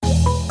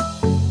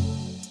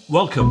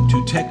Welcome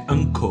to Tech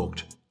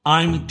Uncorked.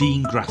 I'm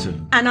Dean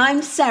Grattan. And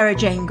I'm Sarah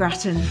Jane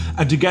Grattan.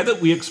 And together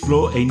we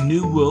explore a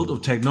new world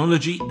of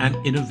technology and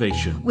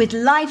innovation. With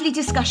lively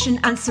discussion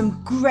and some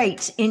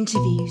great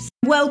interviews.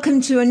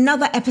 Welcome to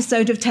another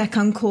episode of Tech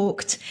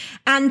Uncorked.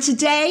 And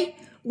today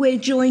we're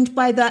joined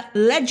by the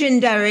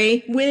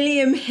legendary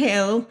William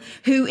Hill,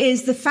 who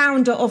is the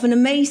founder of an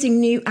amazing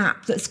new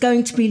app that's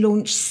going to be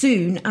launched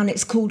soon, and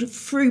it's called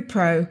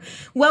FruPro.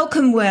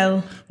 Welcome,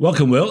 Will.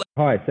 Welcome, Will.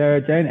 Hi,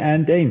 Sarah Jane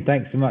and Dean.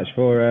 Thanks so much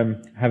for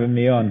having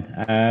me on,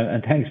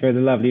 and thanks for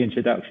the lovely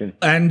introduction.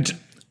 And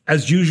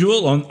as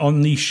usual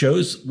on these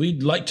shows,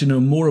 we'd like to know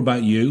more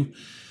about you,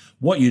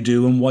 what you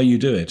do and why you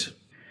do it.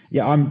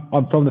 Yeah, I'm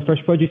from the fresh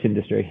produce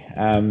industry.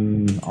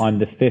 I'm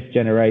the fifth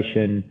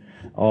generation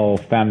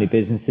of family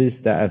businesses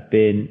that have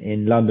been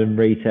in London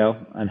retail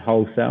and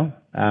wholesale.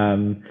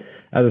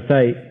 As I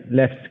say,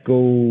 left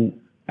school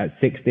at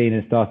 16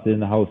 and started in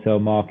the wholesale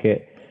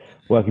market,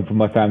 working for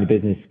my family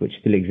business, which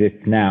still exists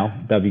now,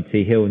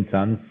 WT Hill &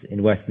 Sons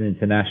in Western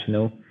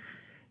International.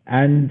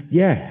 And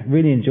yeah,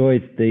 really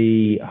enjoyed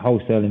the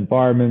wholesale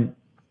environment,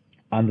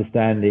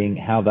 understanding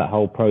how that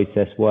whole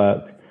process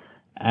worked.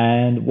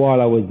 And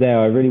while I was there,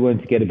 I really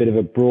wanted to get a bit of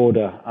a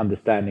broader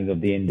understanding of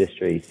the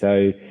industry.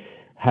 So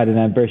had an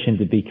ambition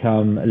to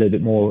become a little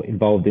bit more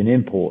involved in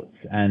imports,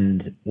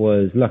 and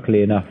was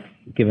luckily enough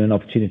given an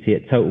opportunity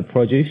at Total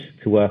Produce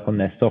to work on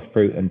their soft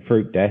fruit and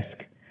fruit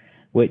desk,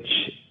 which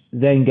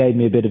then gave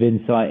me a bit of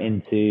insight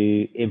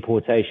into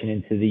importation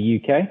into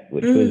the UK,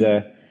 which was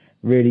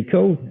really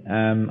cool.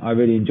 I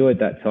really enjoyed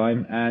that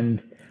time.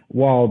 And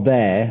while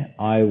there,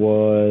 I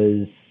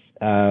was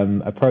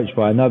approached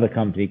by another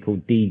company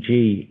called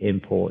DG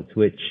Imports,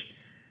 which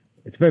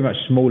it's a very much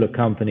smaller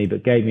company,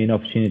 but gave me an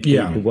opportunity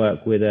to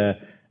work with a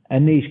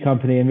niche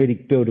company and really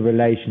build a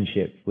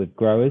relationship with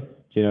growers.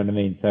 Do you know what I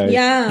mean? So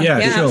yeah,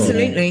 sure.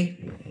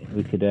 Absolutely.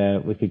 We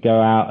could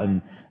go out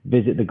and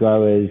visit the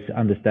growers,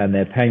 understand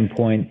their pain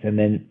points, and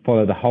then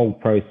follow the whole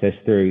process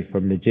through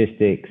from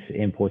logistics,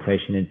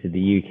 importation into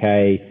the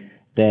UK,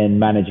 then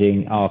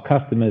managing our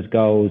customers'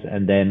 goals,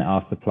 and then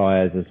our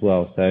suppliers as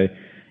well. So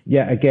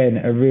yeah,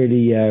 again, a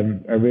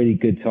really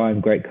good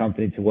time, great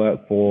company to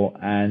work for.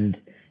 And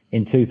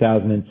in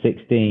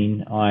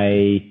 2016,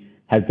 I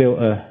had built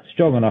a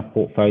strong enough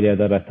portfolio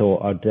that I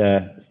thought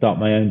I'd start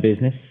my own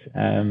business,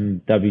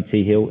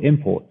 WT Hill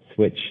Imports,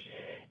 which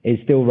is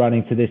still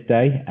running to this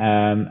day.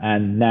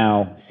 And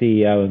now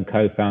CEO and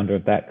co-founder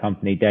of that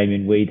company,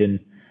 Damien Whedon,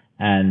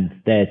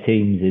 and their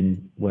teams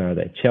in, where are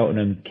they?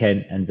 Cheltenham,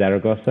 Kent and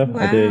Zaragoza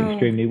are doing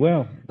extremely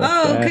well.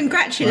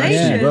 Congratulations.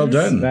 Yeah, well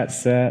done.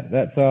 That's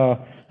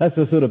our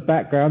sort of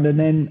background. And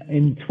then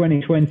in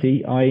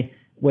 2020, I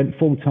went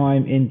full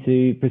time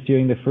into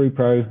pursuing the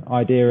FruPro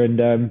idea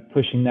and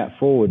pushing that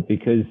forward,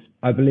 because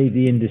I believe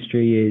the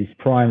industry is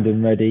primed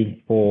and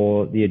ready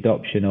for the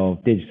adoption of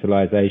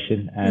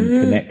digitalization and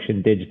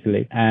connection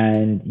digitally,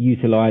 and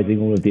utilizing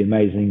all of the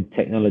amazing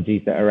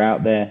technologies that are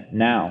out there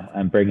now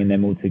and bringing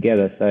them all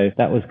together. So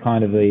that was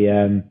kind of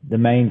the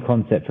main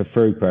concept for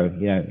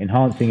FruPro,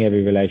 enhancing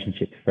every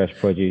relationship to fresh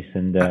produce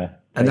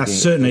and that's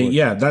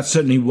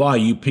certainly why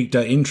you piqued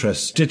our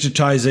interest,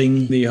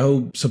 digitizing the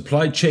whole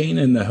supply chain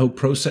and the whole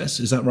process.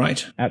 Is that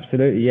right?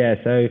 Absolutely, yeah.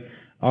 So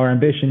our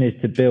ambition is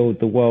to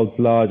build the world's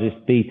largest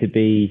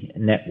B2B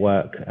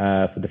network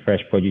for the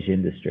fresh produce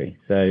industry.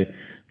 So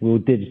we'll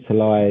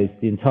digitalize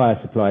the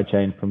entire supply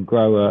chain from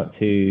grower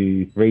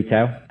to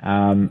retail,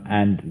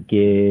 and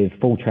give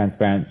full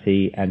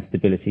transparency and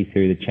stability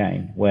through the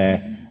chain,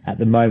 where at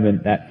the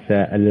moment that's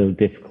a little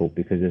difficult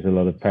because there's a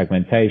lot of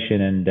fragmentation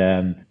and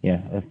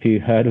a few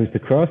hurdles to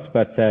cross.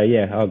 But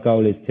our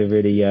goal is to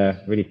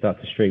really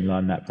start to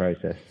streamline that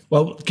process.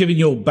 Well, given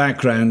your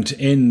background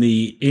in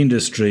the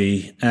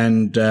industry,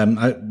 and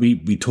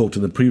we talked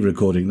in the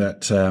pre-recording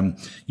that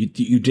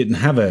you didn't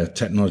have a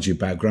technology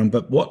background,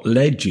 but what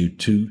led you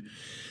to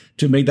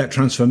make that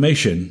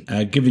transformation,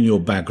 given your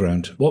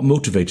background? What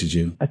motivated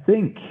you? I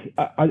think,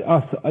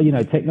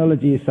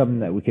 technology is something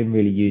that we can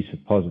really use for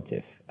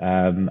positive.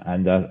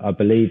 And I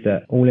believe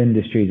that all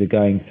industries are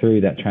going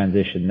through that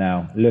transition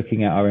now.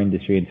 Looking at our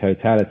industry in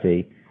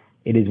totality,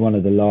 it is one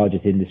of the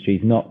largest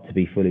industries not to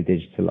be fully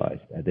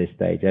digitalized at this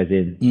stage, as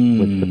in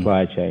with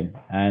supply chain.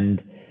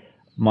 And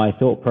my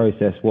thought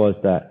process was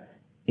that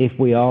if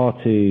we are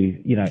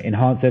to,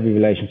 enhance every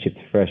relationship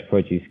to fresh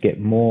produce, get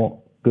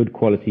more good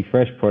quality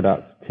fresh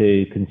products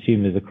to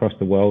consumers across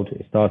the world,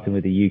 starting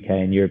with the UK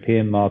and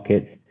European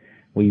markets,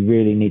 we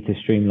really need to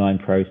streamline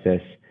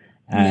process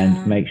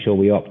and make sure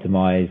we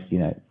optimize,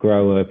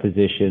 grower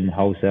position,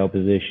 wholesale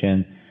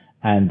position,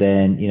 and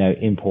then,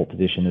 import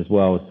position as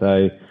well.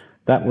 So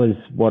that was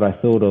what I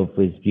thought of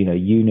was,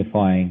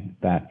 unifying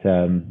that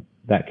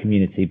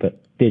community,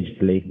 but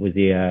digitally was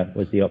the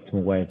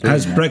optimal way of doing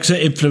Has that.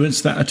 Brexit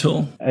influenced that at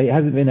all? It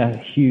hasn't been a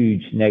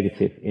huge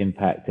negative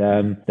impact.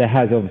 There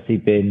has obviously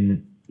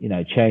been,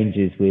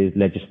 changes with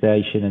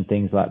legislation and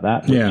things like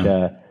that, which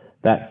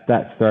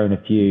that's thrown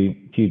a few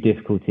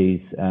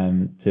difficulties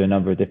to a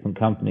number of different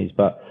companies.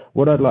 But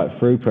what I'd like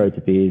FruPro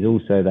to be is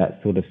also that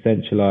sort of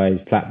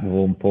centralized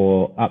platform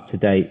for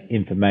up-to-date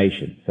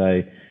information.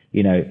 So,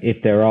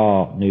 if there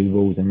are new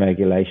rules and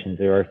regulations,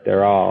 or if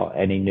there are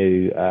any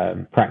new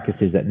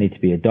practices that need to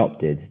be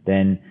adopted,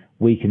 then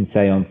we can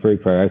say on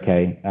FruPro,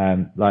 okay,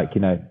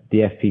 the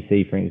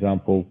FPC, for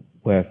example,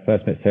 where I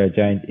first met Sarah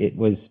Jane,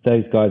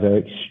 those guys are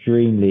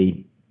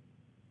extremely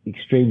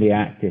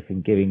active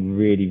in giving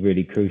really,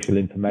 really crucial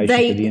information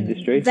to the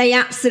industry. They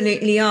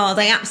absolutely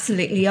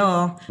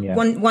are. Yeah.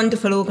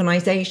 Wonderful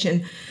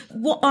organisation.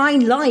 What I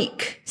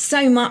like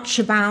so much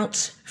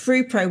about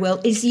FruPro,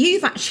 Will, is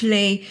you've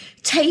actually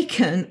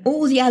taken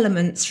all the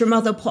elements from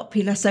other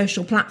popular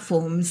social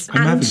platforms.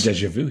 I'm having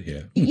déjà vu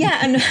here. Yeah,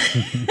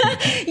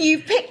 and you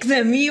pick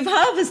them, you've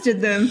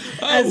harvested them,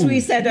 as we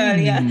said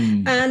earlier,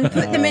 and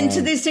put them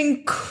into this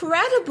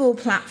incredible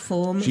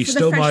platform. She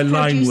stole my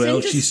line, Will.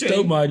 Industry. She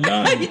stole my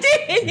line. I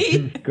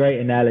did. Great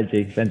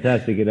analogy.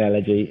 Fantastic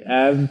analogy.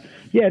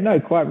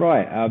 Quite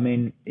right. I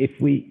mean,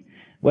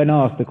 when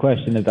asked the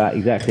question about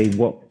exactly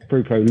what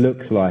FruPro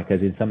looks like,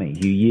 as in something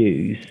you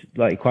use,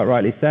 like you quite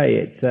rightly say,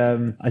 it's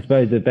I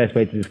suppose the best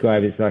way to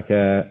describe it's like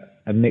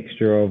a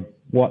mixture of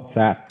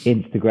WhatsApp,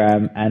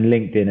 Instagram, and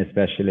LinkedIn,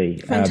 especially,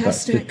 but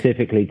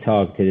specifically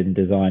targeted and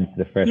designed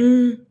for the fresh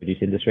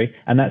produce industry.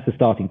 And that's the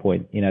starting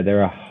point. There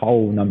are a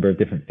whole number of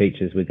different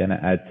features we're going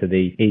to add to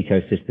the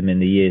ecosystem in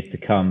the years to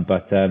come.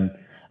 But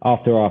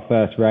after our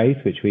first raise,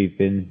 which we've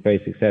been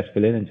very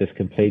successful in and just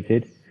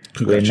completed,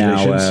 we're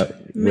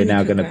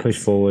now going to push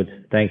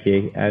forward. Thank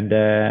you, and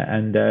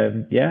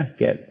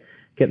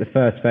get the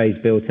first phase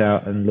built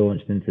out and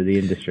launched into the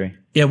industry.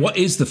 Yeah, what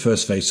is the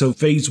first phase? So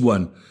phase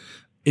 1,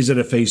 is it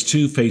a phase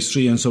 2, phase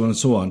 3, and so on and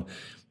so on?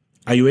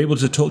 Are you able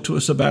to talk to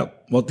us about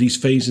what these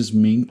phases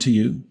mean to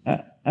you?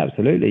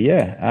 Absolutely,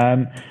 yeah.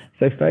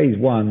 So phase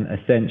 1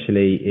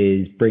 essentially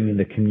is bringing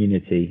the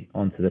community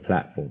onto the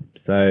platform.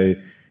 So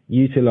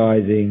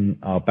utilizing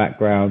our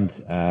background,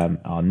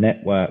 our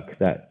network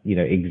that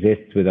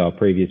exists with our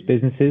previous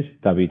businesses,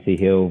 WT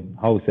Hill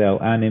Wholesale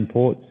and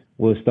Imports,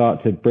 we'll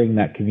start to bring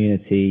that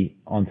community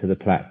onto the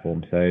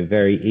platform. So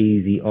very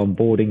easy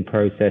onboarding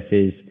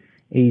processes,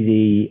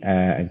 easy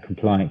and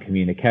compliant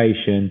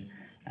communication,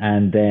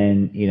 and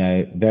then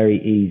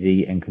very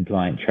easy and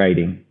compliant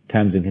trading,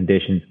 terms and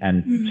conditions,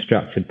 and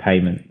structured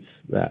payments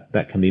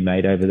that can be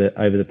made over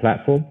the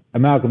platform.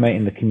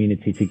 Amalgamating the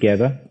community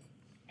together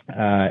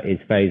is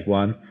phase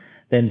 1.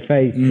 Then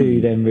phase 2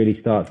 then really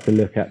starts to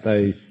look at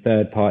those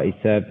third-party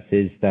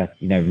services that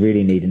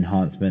really need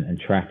enhancement and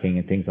tracking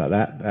and things like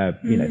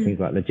that. Things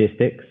like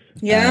logistics.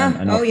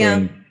 And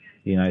offering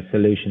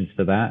solutions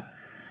for that.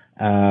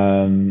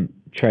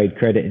 Trade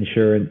credit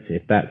insurance,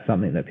 if that's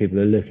something that people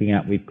are looking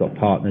at, we've got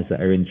partners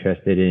that are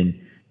interested in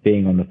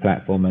being on the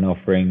platform and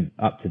offering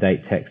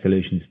up-to-date tech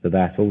solutions for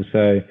that.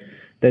 Also,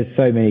 there's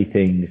so many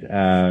things.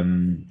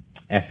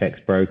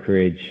 FX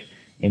brokerage,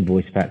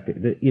 invoice factor,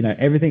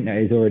 everything that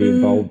is already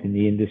involved in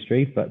the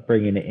industry, but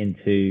bringing it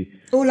into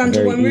all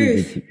under one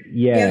roof.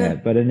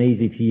 But an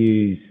easy to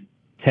use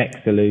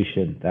tech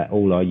solution that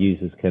all our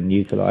users can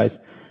utilize.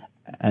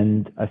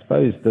 And I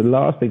suppose the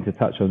last thing to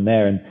touch on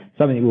there, and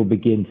something that we'll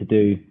begin to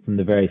do from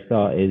the very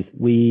start, is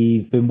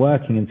we've been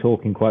working and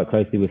talking quite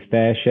closely with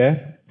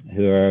FareShare,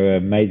 who are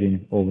an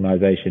amazing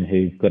organisation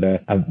who've got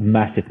a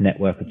massive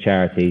network of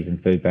charities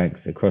and food banks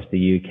across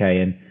the UK,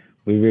 and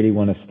we really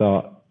want to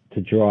start to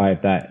drive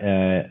that,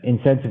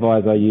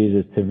 incentivize our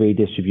users to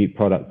redistribute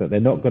product that they're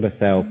not going to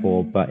sell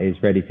for, but is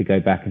ready to go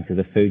back into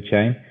the food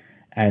chain,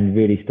 and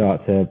really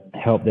start to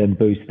help them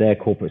boost their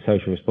corporate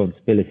social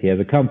responsibility as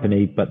a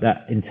company, but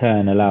that in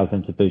turn allows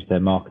them to boost their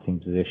marketing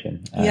position.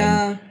 Which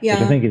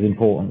I think is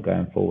important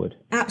going forward.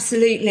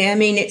 Absolutely. I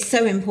mean, it's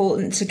so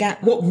important to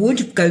get what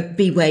would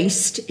be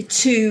waste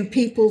to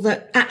people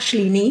that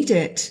actually need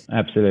it.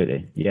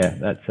 Absolutely. Yeah,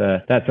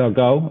 that's our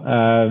goal.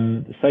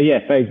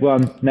 Phase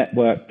 1,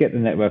 network, get the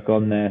network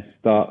on there,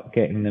 start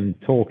getting them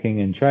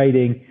talking and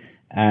trading,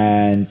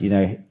 and,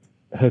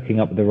 hooking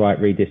up with the right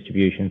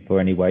redistribution for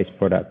any waste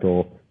product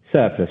or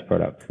surplus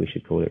product, we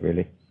should call it,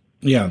 really.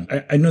 Yeah,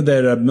 I know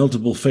there are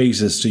multiple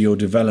phases to your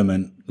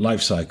development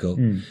life cycle.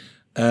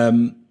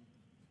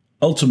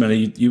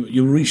 Ultimately,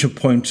 you reach a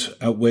point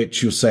at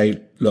which you'll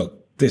say,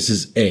 look, this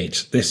is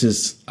it. This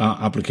is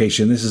our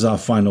application. This is our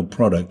final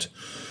product.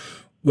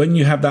 When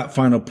you have that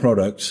final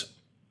product,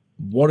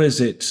 what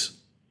is it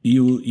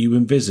you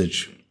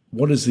envisage?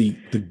 What is the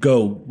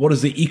goal? What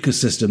is the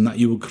ecosystem that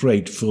you will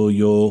create for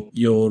your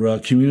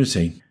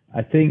community?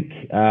 I think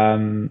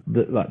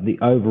the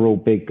overall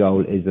big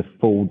goal is a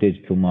full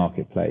digital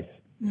marketplace.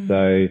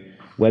 So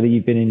whether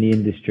you've been in the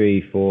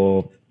industry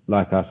for,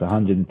 like us,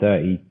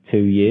 132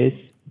 years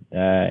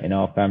in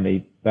our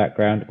family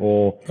background,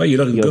 or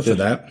you're looking good for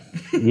that.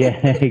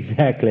 Yeah,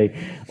 exactly.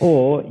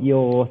 Or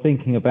you're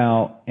thinking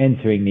about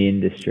entering the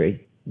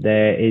industry,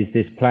 there is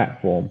this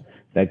platform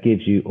that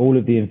gives you all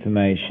of the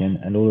information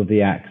and all of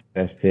the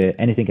access to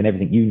anything and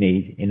everything you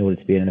need in order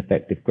to be an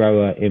effective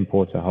grower,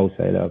 importer,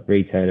 wholesaler,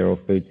 retailer, or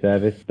food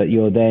service, but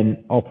you're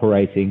then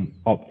operating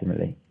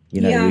optimally.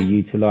 You're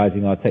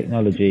utilizing our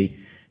technology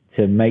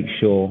to make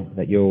sure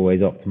that you're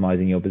always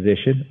optimizing your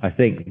position. I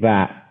think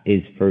that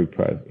is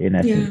FruitPro in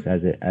essence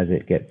as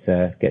it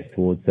gets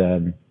towards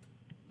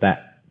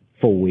that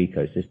full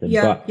ecosystem.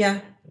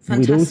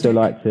 Fantastic. We'd also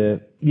like to,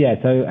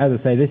 so as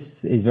I say, this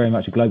is very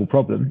much a global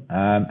problem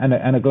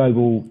and a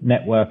global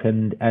network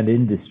and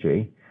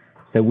industry.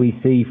 So we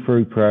see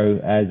FruitPro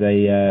as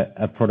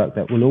a product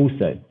that will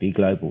also be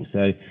global.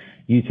 So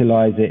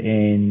utilize it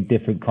in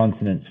different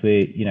continents.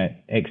 We,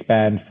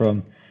 expand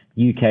from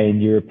UK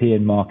and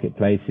European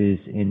marketplaces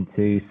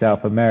into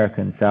South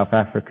American, South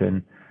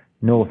African,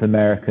 North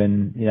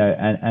American,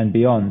 and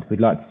beyond. We'd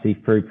like to see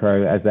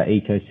FruitPro as that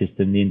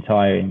ecosystem the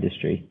entire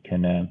industry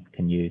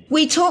can use.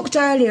 We talked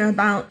earlier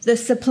about the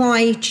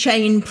supply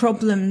chain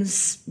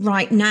problems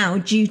right now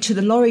due to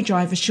the lorry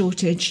driver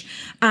shortage.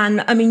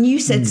 And I mean, you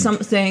said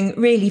something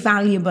really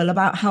valuable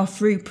about how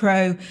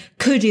FruitPro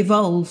could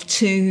evolve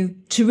to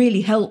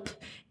really help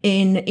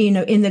in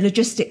the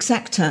logistics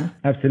sector.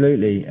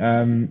 Absolutely.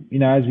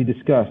 As we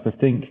discussed, I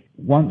think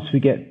once we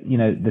get,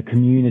 the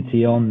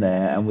community on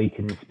there and we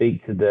can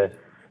speak to the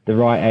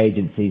right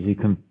agencies who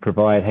can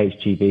provide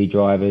HGV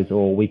drivers,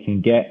 or we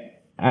can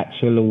get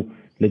actual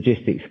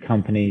logistics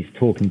companies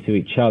talking to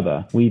each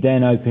other, we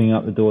then opening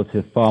up the door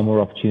to far more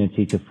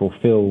opportunity to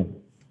fulfill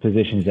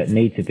positions that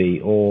need to be,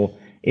 or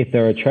if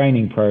there are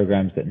training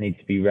programs that need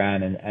to be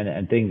ran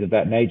and things of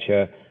that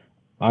nature.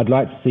 I'd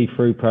like to see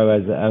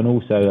FruitPro as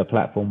also a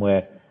platform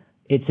where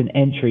it's an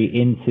entry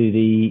into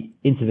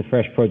the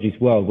fresh produce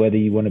world, whether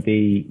you want to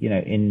be,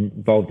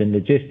 involved in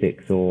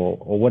logistics or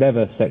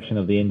whatever section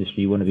of the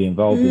industry you want to be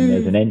involved in.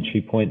 There's an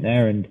entry point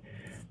there, and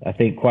I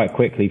think quite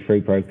quickly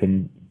FruitPro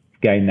can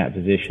gain that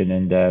position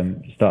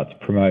and start to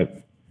promote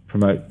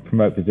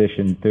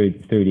position through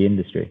the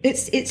industry.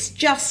 It's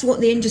just what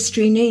the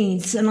industry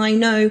needs, and I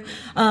know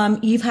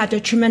you've had a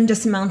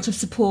tremendous amount of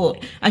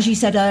support, as you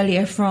said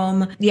earlier,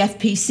 from the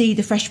FPC,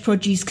 the Fresh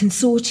Produce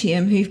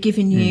Consortium, who've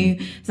given you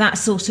that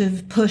sort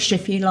of push,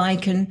 if you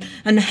like, and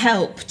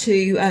help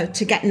to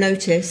get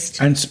noticed.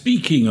 And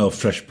speaking of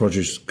Fresh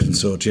Produce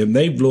Consortium,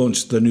 they've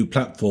launched the new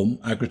platform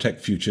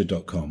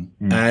agritechfuture.com,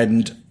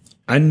 and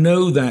I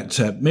know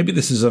that maybe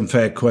this is an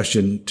unfair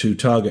question to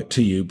target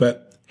to you,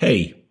 but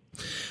hey,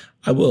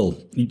 I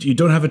will. You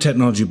don't have a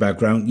technology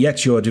background,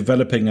 yet you're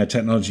developing a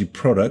technology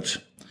product.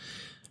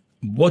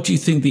 What do you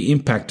think the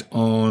impact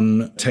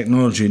on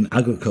technology in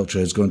agriculture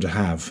is going to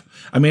have?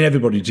 I mean,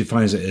 everybody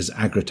defines it as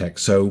agritech.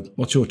 So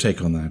what's your take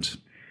on that?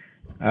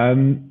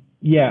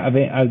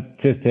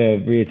 Just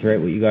to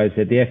reiterate what you guys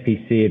said, the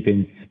FPC have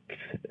been,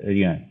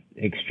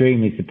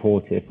 extremely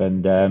supportive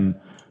and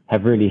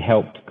have really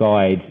helped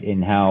guide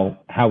in how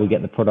we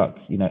get the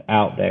products,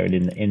 out there and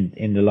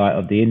in the light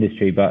of the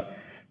industry. But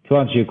to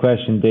answer your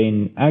question,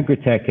 Dean,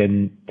 agritech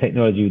and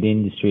technology with the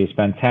industry is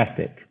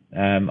fantastic.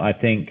 I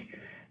think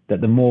that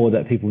the more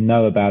that people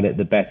know about it,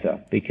 the better,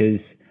 because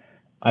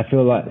I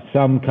feel like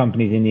some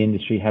companies in the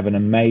industry have an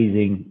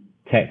amazing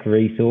tech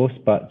resource,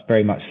 but it's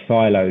very much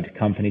siloed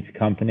company to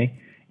company.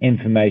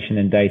 Information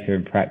and data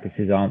and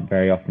practices aren't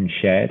very often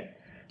shared.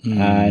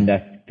 And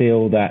I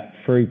feel that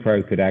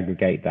FruitPro could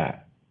aggregate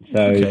that.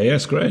 So, okay,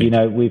 that's great.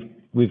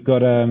 We've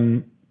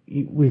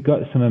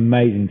got some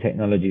amazing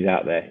technologies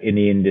out there in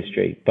the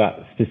industry,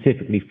 but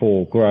specifically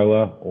for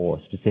grower or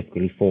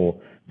specifically for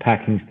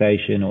packing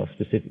station or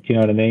specific, do you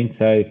know what I mean?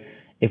 So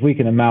if we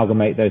can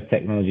amalgamate those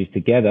technologies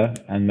together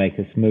and make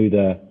a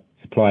smoother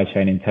supply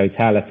chain in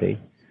totality,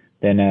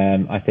 then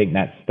I think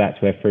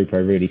that's where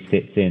FruitPro really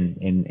sits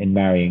in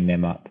marrying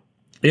them up.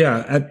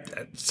 Yeah.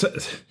 So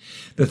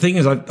the thing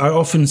is, I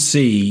often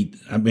see,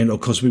 I mean,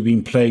 of course, we've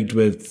been plagued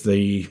with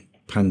the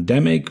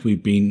pandemic.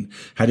 We've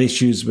had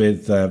issues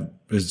with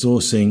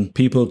resourcing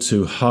people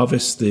to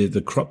harvest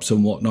the crops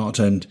and whatnot.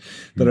 And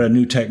there are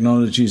new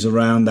technologies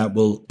around that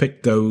will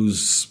pick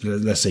those,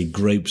 let's say,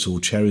 grapes or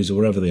cherries or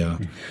whatever they are.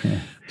 Yeah.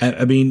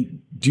 I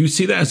mean, do you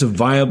see that as a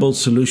viable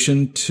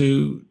solution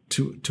to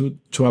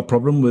our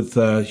problem with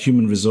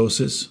human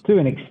resources? To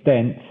an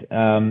extent,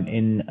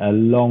 in a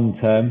long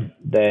term,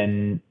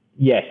 then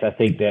yes, I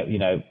think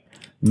that,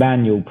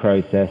 manual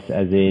process,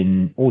 as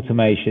in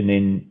automation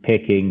in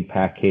picking,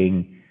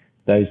 packing,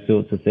 those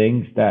sorts of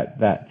things, that's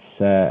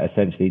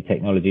essentially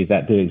technologies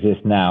that do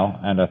exist now,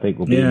 and I think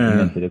will be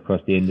implemented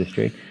across the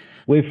industry.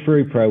 With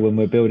FruitPro, when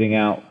we're building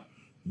out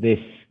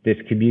this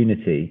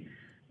community,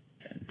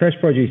 fresh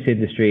produce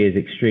industry is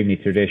extremely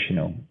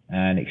traditional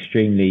and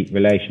extremely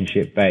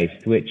relationship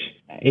based, which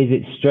is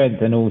its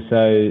strength and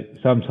also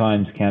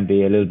sometimes can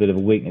be a little bit of a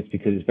weakness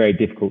because it's very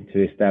difficult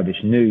to establish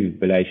new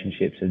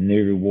relationships and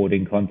new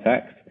rewarding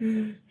contacts.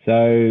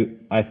 So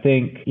I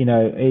think,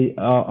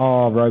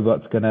 are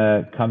robots going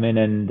to come in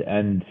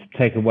and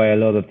take away a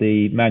lot of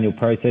the manual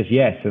process?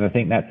 Yes. And I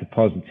think that's a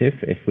positive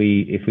if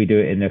we do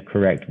it in the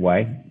correct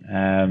way.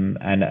 And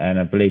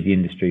I believe the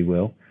industry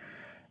will.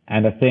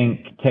 And I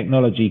think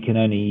technology can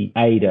only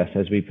aid us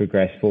as we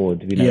progress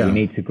forward. We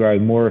need to grow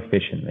more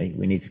efficiently,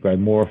 we need to grow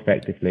more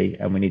effectively,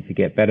 and we need to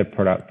get better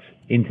products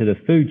into the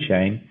food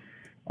chain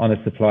on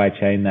a supply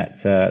chain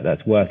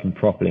that's working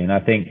properly. And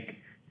I think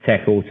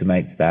tech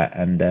automates that,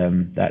 and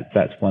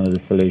that's one of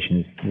the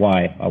solutions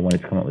why I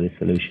wanted to come up with this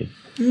solution.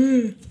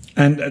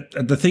 And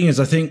the thing is,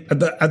 I think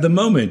at the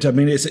moment, I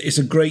mean, it's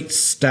a great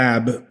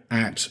stab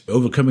at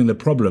overcoming the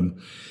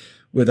problem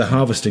with the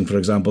harvesting, for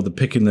example, the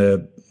picking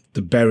the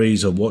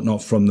berries or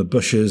whatnot from the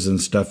bushes and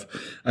stuff.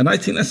 And I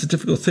think that's a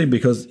difficult thing,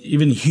 because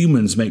even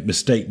humans make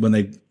mistake when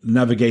they're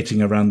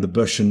navigating around the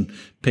bush and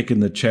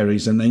picking the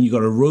cherries. And then you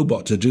got a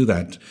robot to do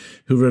that,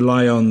 who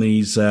rely on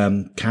these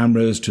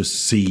cameras to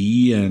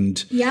see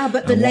and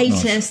but the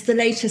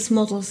latest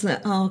models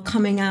that are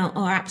coming out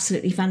are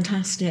absolutely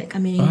fantastic. I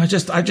mean, I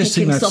just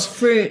think that's soft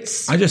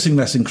fruits. I just think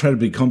that's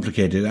incredibly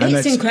complicated. And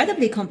it's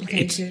incredibly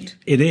complicated.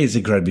 It is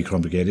incredibly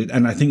complicated,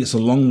 and I think it's a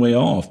long way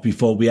off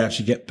before we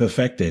actually get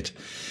perfected.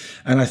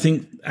 And I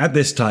think at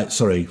this time,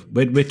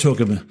 we're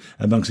talking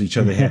amongst each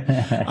other here.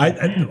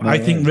 I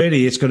think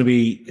really it's going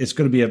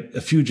to be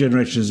a few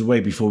generations away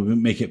before we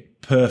make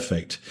it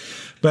perfect.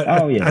 But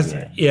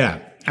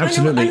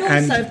absolutely.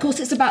 And also, of course,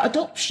 it's about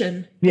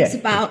adoption. It's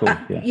about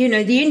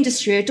the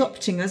industry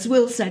adopting. As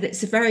Will said,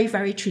 it's a very,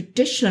 very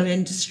traditional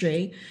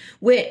industry,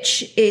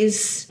 which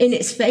is in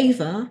its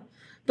favour.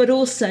 But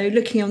also,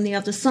 looking on the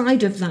other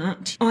side of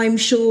that, I'm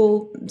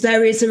sure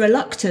there is a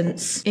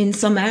reluctance in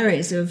some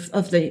areas of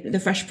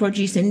the fresh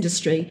produce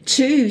industry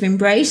to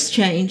embrace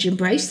change,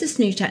 embrace this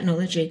new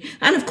technology,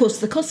 and of course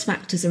the cost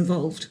factors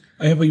involved.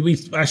 We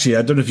actually,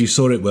 I don't know if you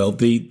saw it, Will,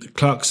 the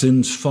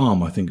Clarkson's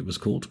Farm, I think it was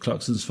called,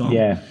 Clarkson's Farm.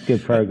 Yeah,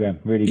 good program.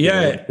 Really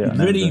good.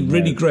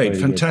 Really great,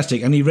 fantastic.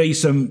 Good. And he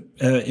raised some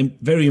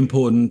very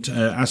important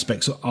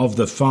aspects of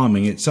the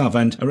farming itself.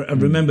 And I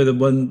remember the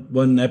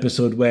one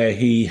episode where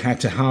he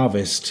had to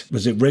harvest,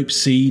 was it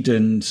rapeseed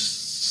and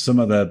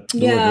some other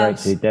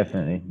rapeseed,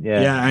 definitely.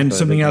 And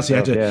something else he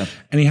had to,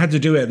 and he had to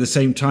do it at the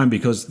same time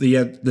because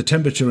the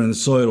temperature in the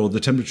soil, or the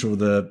temperature of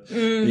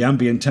the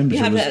ambient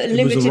temperature, you have a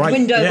limited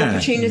window of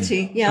opportunity.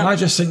 And I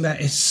just think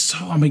that it's so,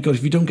 oh my God,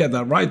 if you don't get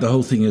that right, the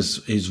whole thing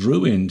is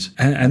ruined.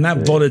 And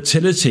that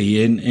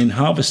volatility in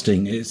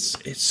harvesting, it's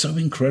so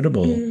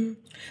incredible.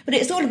 But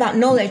it's all about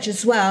knowledge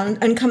as well.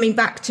 And coming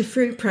back to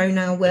Fruit Pro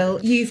now, Will,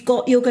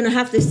 you're going to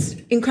have this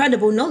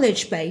incredible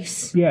knowledge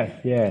base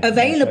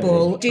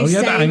available.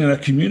 And a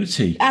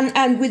community.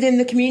 And within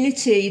the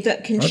community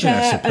that can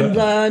share and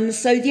learn.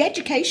 So the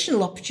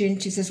educational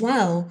opportunities as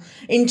well,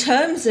 in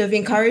terms of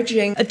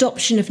encouraging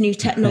adoption of new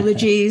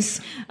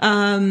technologies,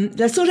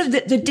 the sort of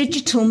the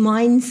digital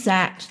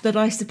mindset that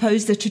I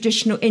suppose the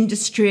traditional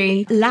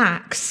industry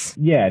lacks.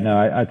 Yeah, no,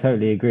 I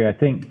totally agree. I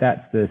think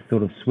that's the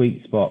sort of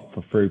sweet spot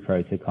for Fruit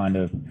Pro to kind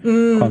of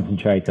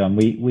concentrate on.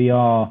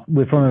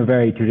 We're from a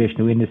very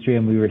traditional industry,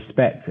 and we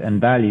respect and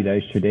value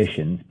those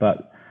traditions.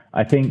 But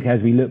I think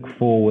as we look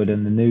forward,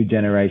 and the new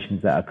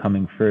generations that are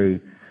coming through,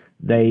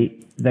 they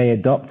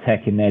adopt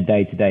tech in their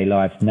day-to-day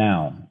lives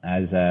now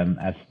as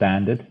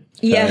standard.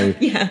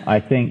 I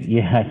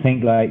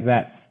think like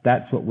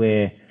that's what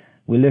we're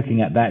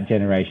looking at, that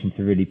generation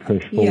to really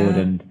push forward.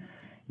 And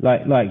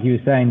like you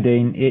were saying,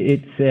 Dean,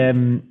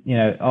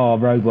 it's our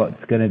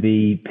robot's going to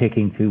be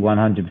picking to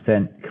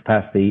 100%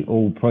 capacity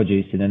all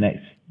produce in the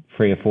next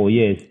 3 or 4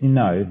 years.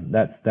 No,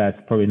 that's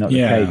probably not the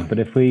case. But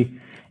if we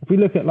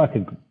look at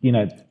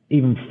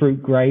even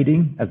fruit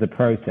grading as a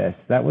process,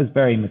 that was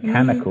very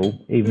mechanical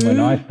even when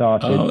I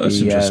started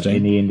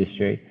in the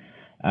industry.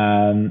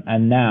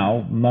 And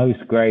now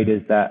most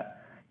graders that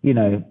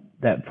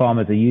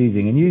farmers are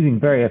using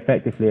very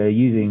effectively are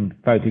using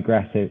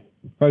photographics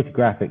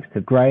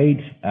to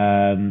grade,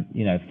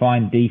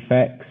 find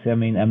defects. I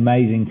mean,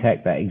 amazing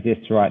tech that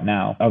exists right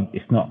now.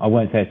 I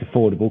won't say it's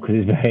affordable because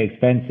it's very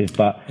expensive,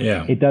 but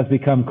it does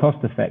become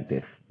cost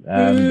effective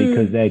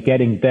because they're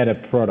getting better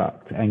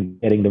product and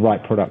getting the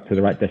right product to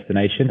the right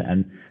destination,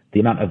 and the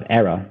amount of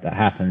error that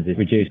happens is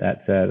reduced.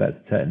 That's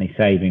certainly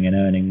saving and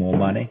earning more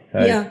money.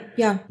 So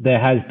there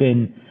has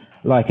been,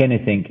 like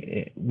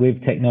anything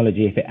with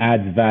technology, if it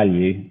adds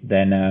value,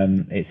 then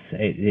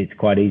it's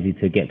quite easy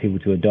to get people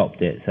to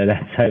adopt it. So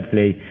that's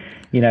hopefully,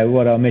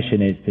 what our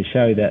mission is, to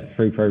show that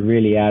Fruit Pro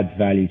really adds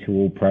value to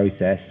all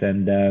process,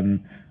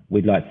 and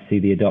we'd like to see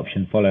the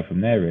adoption follow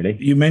from there, really.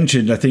 You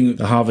mentioned, I think,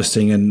 the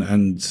harvesting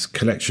and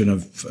collection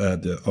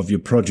of your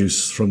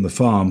produce from the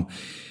farm.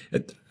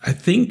 I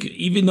think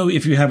even though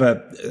if you have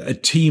a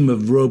team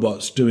of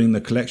robots doing the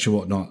collection,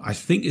 whatnot, I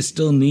think it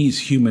still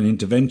needs human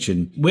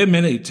intervention. We're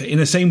meant, in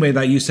the same way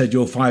that you said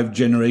your 5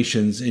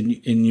 generations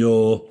in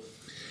your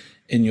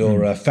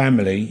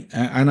family,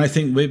 and I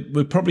think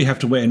we probably have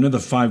to wait another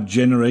 5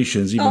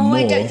 generations, even more.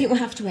 I don't think we'll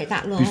have to wait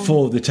that long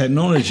before the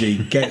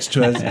technology gets to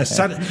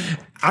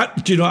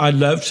do you know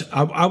what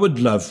I would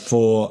love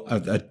for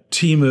a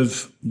team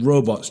of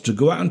robots to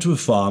go out into a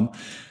farm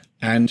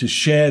and to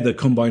share the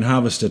combine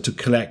harvester to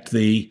collect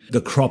the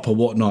crop or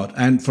whatnot,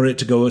 and for it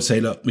to go and say,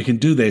 look, we can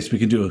do this, you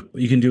can do it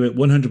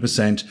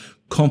 100%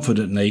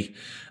 confidently,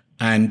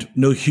 and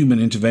no human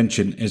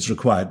intervention is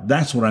required.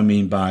 That's what I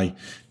mean by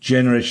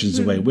generations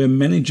away. We're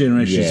many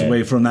generations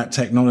away from that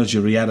technology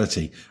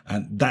reality,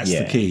 and that's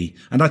the key.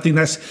 And I think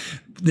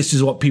this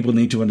is what people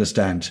need to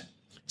understand.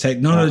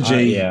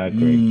 Technology. I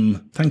agree.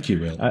 Thank you,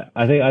 Will.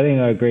 I think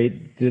I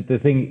agree. The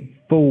thing,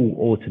 full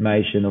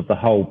automation of the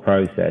whole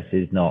process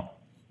is not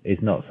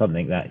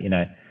something that,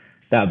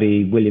 that'll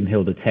be William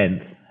Hill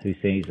X who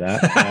sees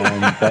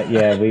that. But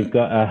yeah, we've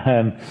got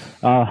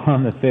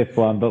on the fifth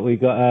one, but we've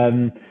got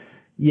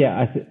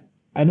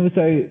and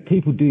also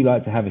people do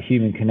like to have a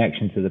human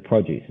connection to the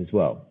produce as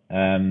well.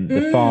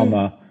 The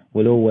farmer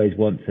will always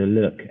want to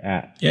look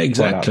at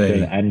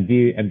exactly and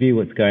view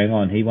what's going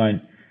on. He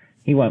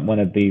won't want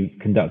to be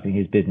conducting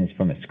his business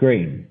from a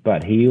screen,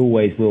 but he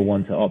always will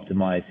want to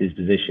optimize his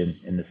position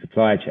in the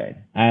supply chain.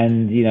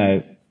 And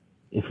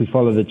if we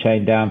follow the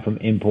chain down from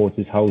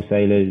importers,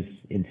 wholesalers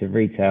into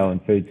retail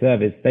and food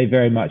service, they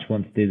very much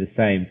want to do the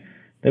same.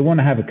 They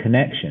want to have a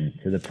connection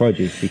to the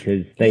produce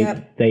because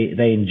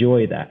they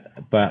enjoy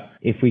that. But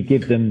if we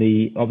give them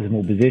the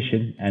optimal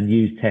position and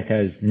use tech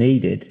as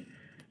needed,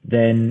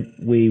 then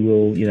we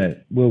will,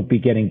 we'll be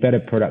getting better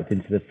product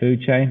into the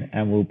food chain,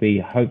 and we'll be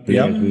hopefully,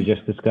 as we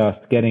just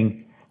discussed,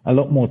 getting a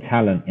lot more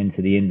talent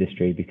into the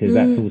industry, because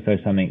that's also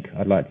something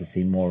I'd like to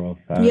see more of.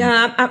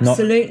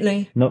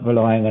 Absolutely. Not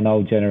relying on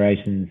old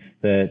generations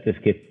to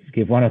just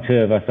give one or two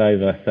of us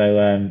over.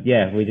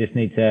 So, we just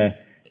need to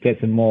get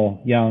some more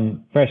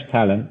young, fresh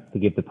talent, to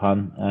give the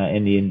pun,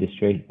 in the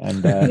industry.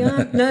 And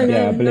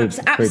I believe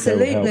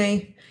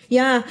absolutely.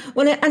 Yeah.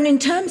 Well, and in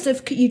terms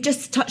of, you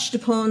just touched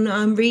upon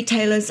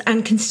retailers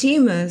and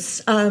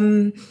consumers.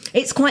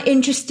 It's quite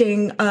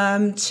interesting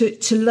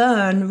to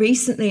learn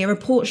recently. A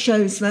report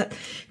shows that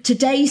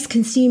today's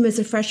consumers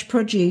of fresh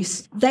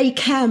produce, they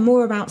care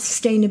more about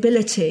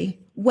sustainability,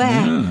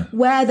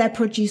 where their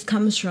produce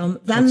comes from,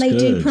 than they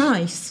do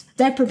price.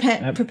 They're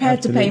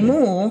prepared to pay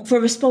more for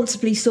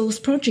responsibly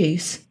sourced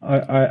produce.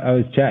 I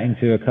was chatting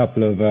to a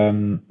couple of,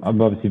 I'm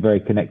obviously very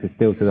connected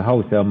still to the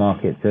wholesale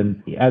markets.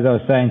 And as I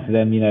was saying to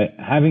them,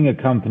 having a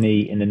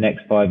company in the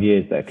next 5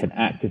 years that can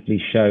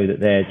actively show that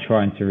they're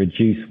trying to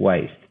reduce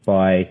waste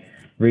by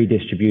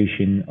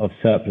redistribution of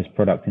surplus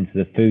product into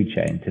the food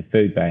chain to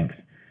food banks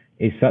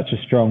is such a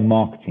strong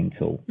marketing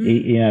tool.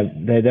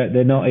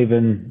 They're not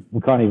even,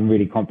 we can't even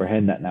really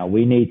comprehend that now.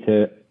 We need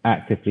to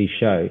actively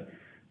show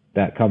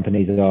that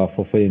companies are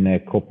fulfilling their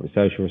corporate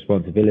social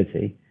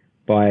responsibility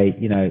by,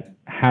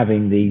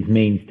 having these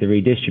means to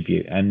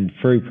redistribute. And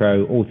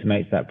FruPro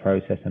automates that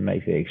process and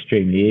makes it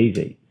extremely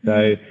easy.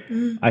 So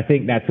I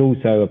think that's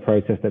also a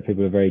process that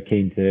people are very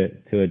keen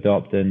to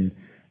adopt. And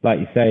like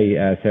you say,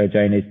 Sarah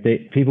Jane, is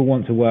that people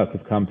want to work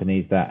with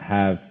companies that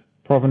have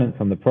provenance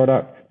on the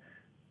product,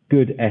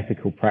 good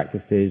ethical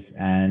practices,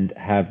 and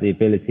have the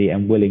ability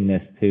and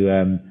willingness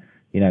to,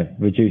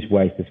 reduce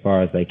waste as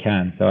far as they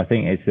can. So I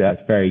think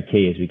that's very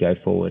key as we go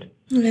forward.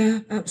 Yeah,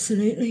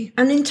 absolutely.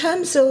 And in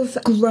terms of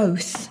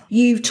growth,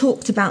 you've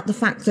talked about the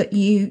fact that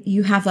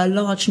you have a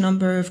large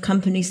number of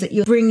companies that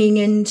you're bringing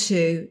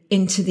into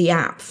the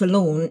app for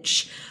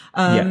launch.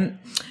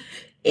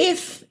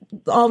 If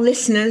our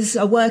listeners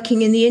are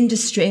working in the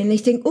industry and they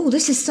think,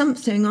 this is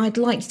something I'd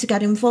like to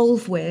get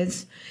involved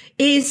with,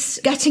 is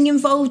getting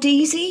involved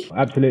easy?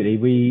 Absolutely.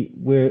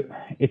 We're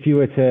if you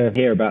were to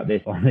hear about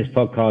this on this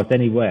podcast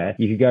anywhere,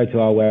 you could go to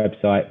our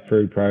website,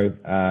 FruPro,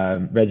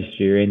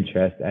 register your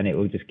interest, and it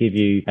will just give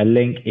you a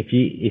link. If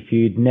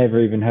you'd never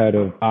even heard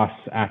of us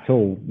at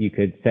all, you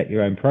could set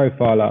your own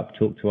profile up,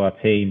 talk to our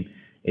team.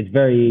 It's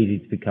very easy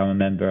to become a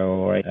member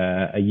or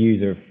a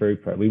user of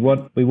FruPro. We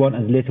want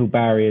as little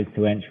barriers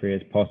to entry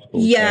as possible.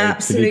 Yeah, so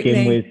absolutely. To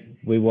begin with,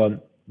 we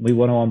want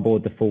to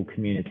onboard the full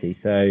community.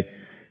 So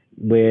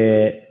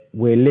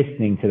we're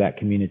listening to that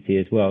community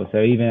as well.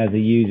 So even as a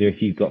user,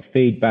 if you've got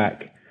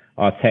feedback,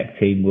 our tech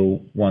team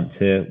will want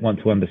to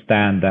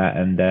understand that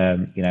and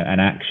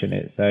and action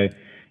it. So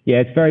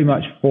it's very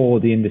much for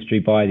the industry,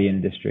 by the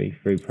industry.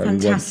 FruPro,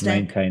 we want to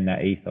maintain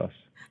that ethos.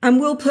 And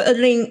we'll put a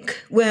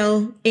link,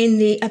 Will, in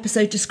the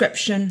episode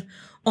description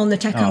on the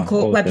Tech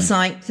Uncorked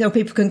website, so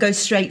people can go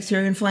straight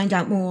through and find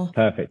out more.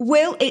 Perfect.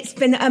 Will, it's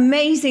been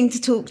amazing to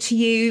talk to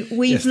you.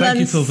 Thank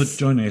you, Phil, for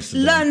joining us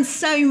today. Learned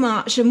so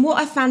much, and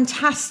what a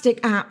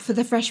fantastic app for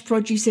the fresh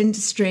produce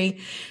industry.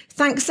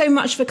 Thanks so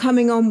much for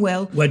coming on,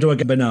 Will. Where do I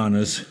get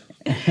bananas?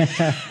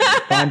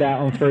 Find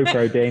out on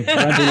FruPro, Dean.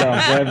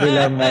 Won't be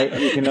long, mate.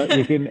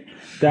 You can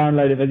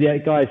download it. But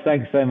guys,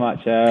 thanks so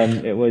much.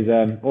 It was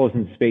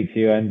awesome to speak to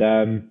you,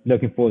 and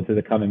looking forward to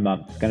the coming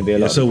months. It's going to be a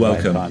lot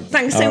of fun.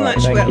 Thanks so much,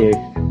 Will. Thank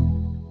you.